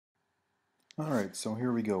Alright, so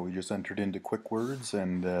here we go. We just entered into quick words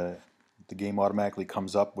and the game automatically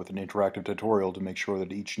comes up with an interactive tutorial to make sure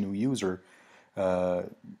that each new user uh,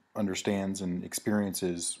 understands and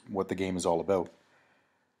experiences what the game is all about.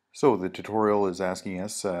 So the tutorial is asking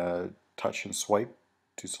us touch and swipe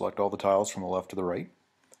to select all the tiles from the left to the right.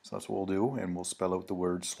 So that's what we'll do, and we'll spell out the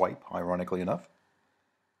word swipe, ironically enough.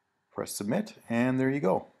 Press submit, and there you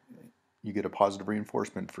go. You get a positive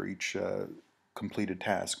reinforcement for each completed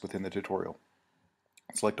task within the tutorial.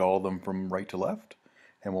 Select all of them from right to left,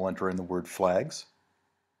 and we'll enter in the word flags.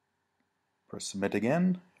 Press submit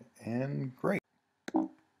again, and great.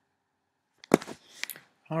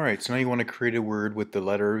 Alright, so now you want to create a word with the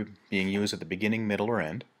letter being used at the beginning, middle, or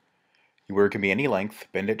end. Your word can be any length,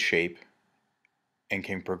 bend its shape, and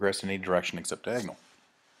can progress in any direction except diagonal.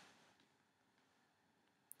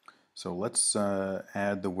 So let's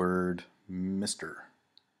add the word Mr.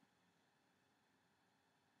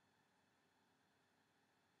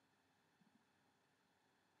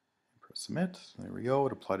 Press submit. There we go.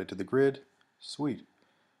 It applied it to the grid. Sweet.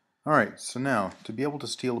 Alright, so now to be able to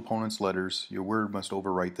steal opponents' letters, your word must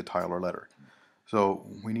overwrite the tile or letter. So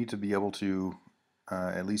we need to be able to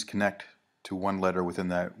at least connect to one letter within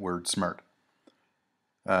that word smart.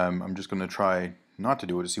 I'm just going to try not to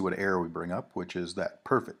do it to see what error we bring up, which is that.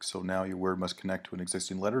 Perfect. So now your word must connect to an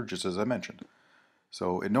existing letter, just as I mentioned.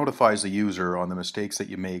 So it notifies the user on the mistakes that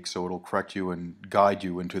you make, so it'll correct you and guide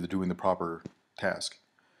you into doing the proper task.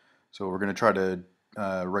 So we're going to try to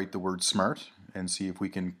write the word smart and see if we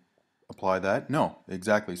can apply that. No,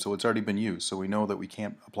 exactly. So it's already been used, so we know that we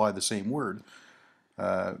can't apply the same word.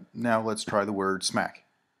 Now let's try the word smack.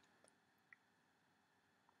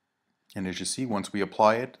 And as you see, once we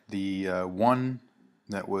apply it, the 1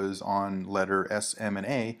 that was on letter S, M, and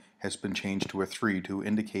A has been changed to a 3 to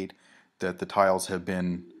indicate that the tiles have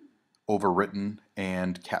been overwritten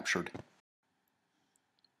and captured.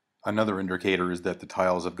 Another indicator is that the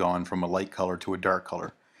tiles have gone from a light color to a dark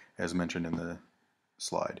color, as mentioned in the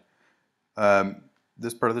slide.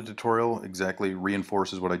 This part of the tutorial exactly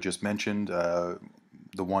reinforces what I just mentioned. The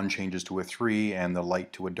 1 changes to a 3 and the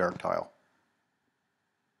light to a dark tile.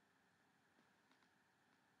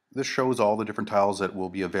 This shows all the different tiles that will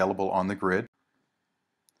be available on the grid.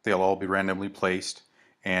 They'll all be randomly placed,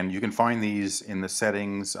 and you can find these in the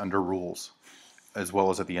settings under rules, as well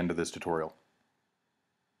as at the end of this tutorial.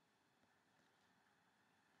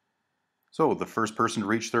 So the first person to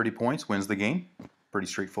reach 30 points wins the game. Pretty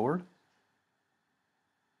straightforward.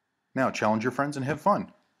 Now challenge your friends and have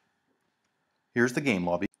fun. Here's the game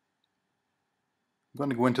lobby. I'm going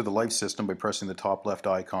to go into the live system by pressing the top left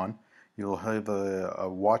icon. You'll have a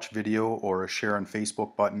watch video or a share on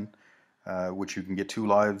Facebook button, which you can get 2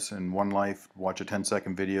 lives and 1 life, watch a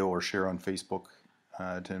 10-second video, or share on Facebook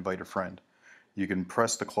to invite a friend. You can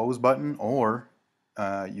press the close button, or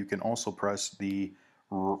you can also press the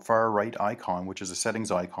far right icon, which is a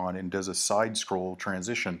settings icon, and does a side scroll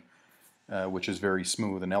transition, which is very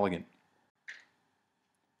smooth and elegant.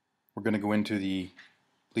 We're going to go into the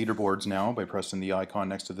leaderboards now by pressing the icon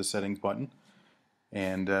next to the settings button.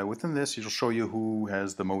 And within this, it'll show you who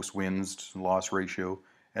has the most wins to loss ratio,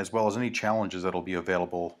 as well as any challenges that'll be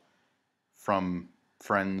available from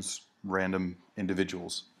friends, random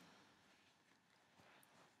individuals.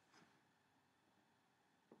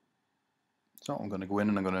 So I'm going to go in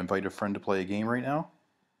and I'm going to invite a friend to play a game right now.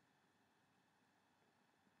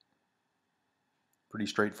 Pretty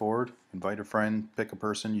straightforward. Invite a friend, pick a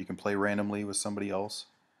person. You can play randomly with somebody else.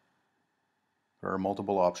 There are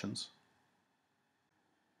multiple options.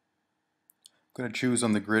 I'm going to choose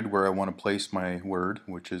on the grid where I want to place my word,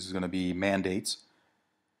 which is going to be mandates.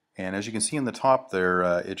 And as you can see in the top there,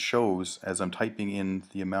 it shows as I'm typing in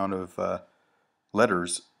the amount of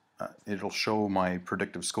letters, it'll show my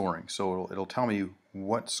predictive scoring. So it'll tell me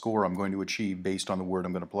what score I'm going to achieve based on the word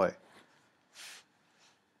I'm going to play.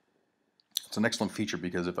 It's an excellent feature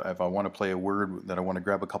because if I want to play a word that I want to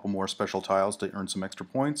grab a couple more special tiles to earn some extra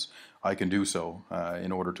points, I can do so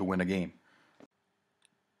in order to win a game.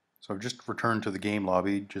 So I've just returned to the game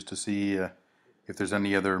lobby just to see if there's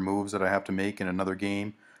any other moves that I have to make in another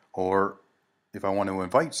game, or if I want to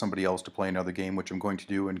invite somebody else to play another game, which I'm going to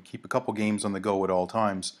do, and keep a couple games on the go at all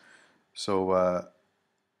times so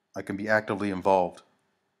I can be actively involved.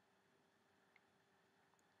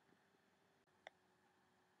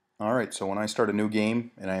 Alright, so when I start a new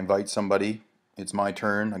game and I invite somebody, it's my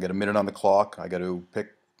turn. I got a minute on the clock. I got to pick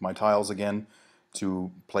my tiles again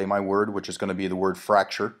to play my word, which is going to be the word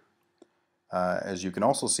fracture. As you can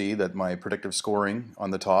also see that my predictive scoring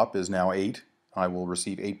on the top is now 8. I will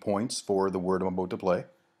receive 8 points for the word I'm about to play.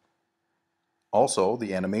 Also,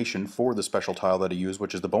 the animation for the special tile that I use,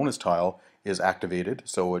 which is the bonus tile, is activated,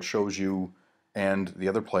 so it shows you and the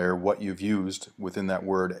other player what you've used within that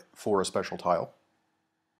word for a special tile.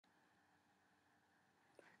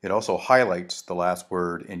 It also highlights the last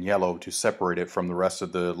word in yellow to separate it from the rest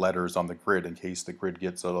of the letters on the grid in case the grid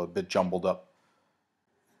gets a bit jumbled up.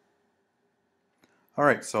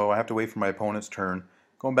 Alright, so I have to wait for my opponent's turn.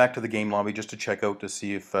 Going back to the game lobby just to check out to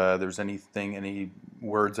see if there's any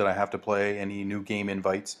words that I have to play, any new game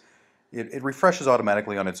invites. It refreshes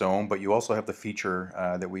automatically on its own, but you also have the feature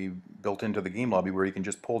that we built into the game lobby where you can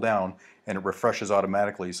just pull down and it refreshes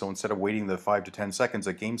automatically. So instead of waiting the 5 to 10 seconds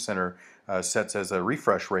that Game Center sets as a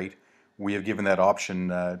refresh rate, we have given that option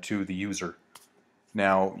to the user.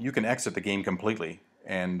 Now, you can exit the game completely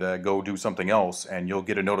and go do something else, and you'll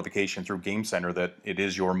get a notification through Game Center that it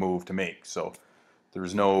is your move to make. So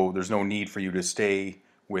there's no need for you to stay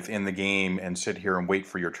within the game and sit here and wait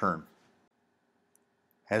for your turn.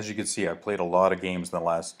 As you can see, I've played a lot of games in the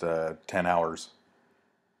last 10 hours.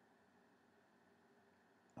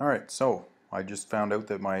 Alright, so I just found out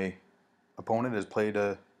that my opponent has played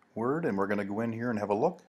a word, and we're going to go in here and have a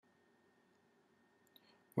look.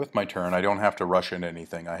 With my turn, I don't have to rush into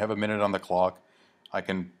anything. I have a minute on the clock. I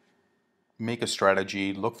can make a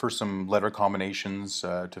strategy, look for some letter combinations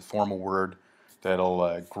to form a word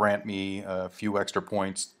that'll grant me a few extra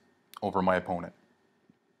points over my opponent.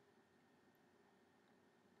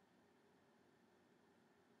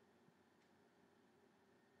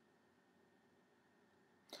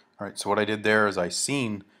 Alright, so what I did there is I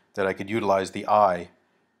seen that I could utilize the eye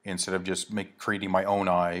instead of just creating my own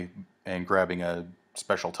eye and grabbing a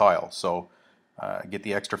special tile. So get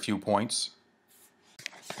the extra few points.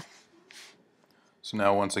 So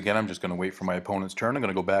now once again I'm just going to wait for my opponent's turn. I'm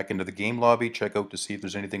going to go back into the game lobby, check out to see if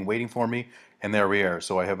there's anything waiting for me, and there we are.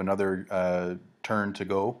 So I have another turn to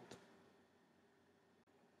go.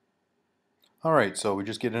 Alright, so we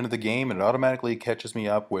just get into the game and it automatically catches me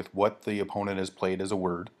up with what the opponent has played as a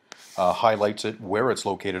word, highlights it where it's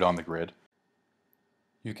located on the grid.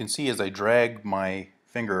 You can see as I drag my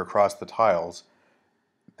finger across the tiles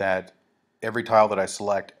that every tile that I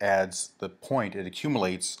select adds the point. It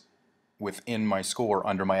accumulates within my score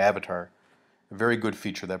under my avatar. A very good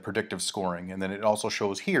feature, that predictive scoring. And then it also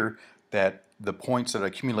shows here that the points that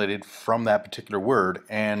accumulated from that particular word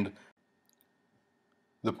and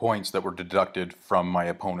the points that were deducted from my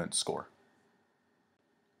opponent's score.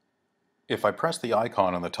 If I press the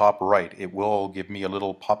icon on the top right, it will give me a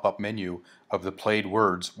little pop-up menu of the played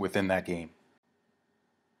words within that game.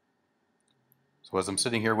 So as I'm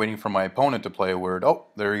sitting here waiting for my opponent to play a word, oh,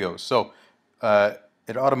 there he goes. So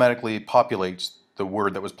it automatically populates the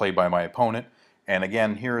word that was played by my opponent. And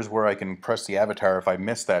again, here is where I can press the avatar if I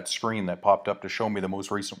missed that screen that popped up to show me the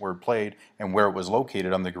most recent word played and where it was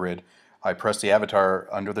located on the grid. I press the avatar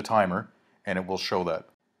under the timer and it will show that.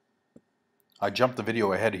 I jumped the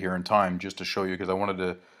video ahead here in time just to show you because I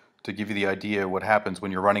wanted to give you the idea what happens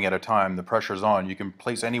when you're running out of time. The pressure's on. You can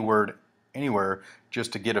place any word anywhere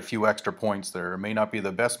just to get a few extra points there. It may not be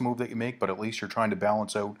the best move that you make, but at least you're trying to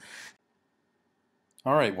balance out.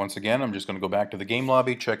 Alright, once again, I'm just going to go back to the game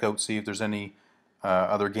lobby, check out, see if there's any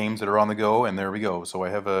other games that are on the go, and there we go. So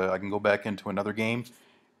I can go back into another game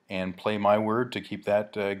and play my word to keep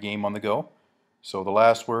that game on the go. So the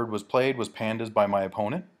last word was played was pandas by my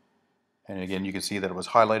opponent. And again, you can see that it was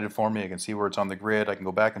highlighted for me. I can see where it's on the grid. I can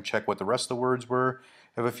go back and check what the rest of the words were.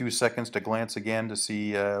 I have a few seconds to glance again to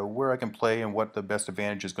see where I can play and what the best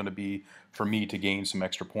advantage is going to be for me to gain some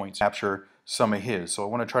extra points. Capture some of his. So I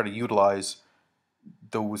want to try to utilize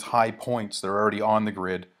those high points that are already on the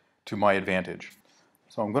grid to my advantage.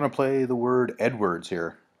 So I'm going to play the word Edwards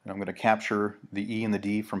here. And I'm going to capture the E and the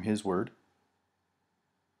D from his word,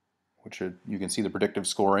 which you can see the predictive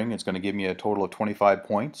scoring. It's going to give me a total of 25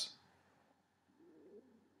 points.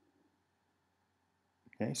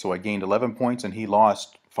 Okay, so I gained 11 points and he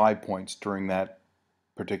lost 5 points during that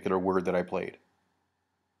particular word that I played.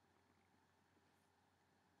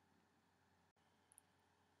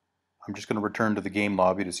 I'm just going to return to the game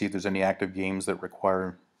lobby to see if there's any active games that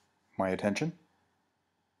require my attention.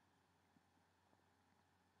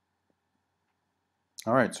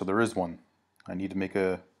 Alright, so there is one. I need to make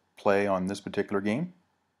a play on this particular game.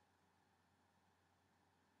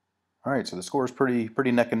 Alright, so the score is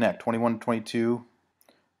pretty neck and neck, 21-22.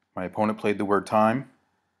 My opponent played the word time.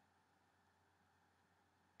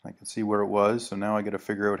 I can see where it was, so now I got to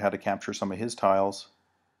figure out how to capture some of his tiles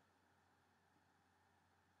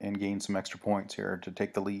and gain some extra points here to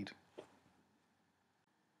take the lead.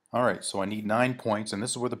 Alright, so I need 9 points, and this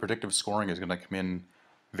is where the predictive scoring is going to come in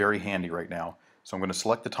very handy right now. So I'm going to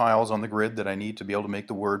select the tiles on the grid that I need to be able to make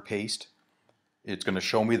the word paste. it's going to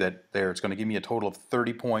show me that there. It's going to give me a total of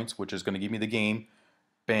 30 points, which is going to give me the game.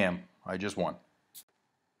 Bam, I just won.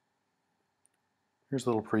 Here's a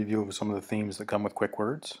little preview of some of the themes that come with Quick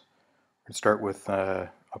Words. We're going to start with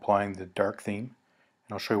applying the dark theme,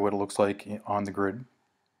 and I'll show you what it looks like on the grid.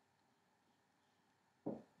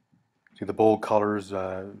 See, the bold colors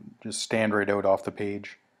just stand right out off the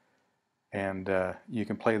page, and you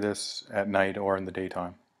can play this at night or in the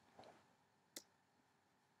daytime.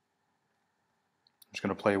 I'm just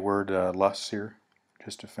going to play word lust here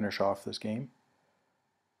just to finish off this game.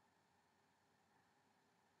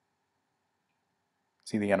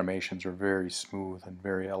 See, the animations are very smooth and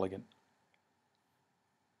very elegant.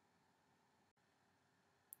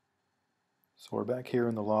 So we're back here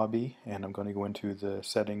in the lobby, and I'm going to go into the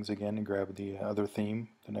settings again and grab the other theme,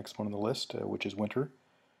 the next one on the list, which is winter.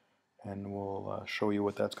 And we'll show you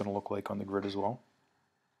what that's going to look like on the grid as well.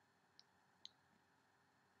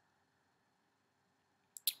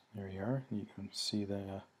 There you are. You can see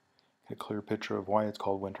a clear picture of why it's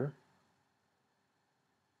called winter.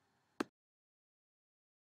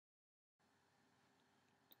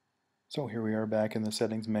 So here we are back in the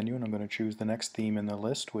settings menu, and I'm going to choose the next theme in the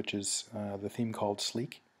list, which is the theme called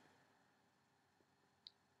Sleek.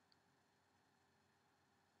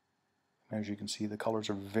 As you can see, the colors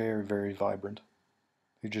are very, very vibrant.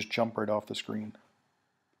 They just jump right off the screen.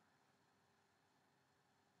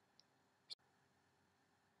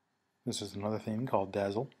 This is another theme called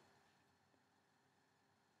Dazzle.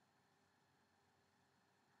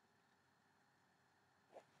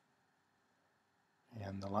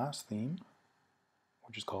 And the last theme,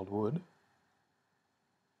 which is called Wood.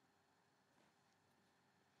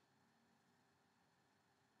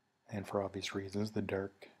 And for obvious reasons, the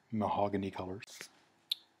dark mahogany colors.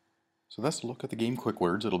 So that's a look at the game Quick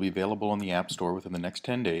Words. It'll be available on the App Store within the next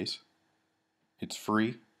 10 days. It's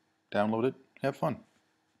free. Download it. Have fun.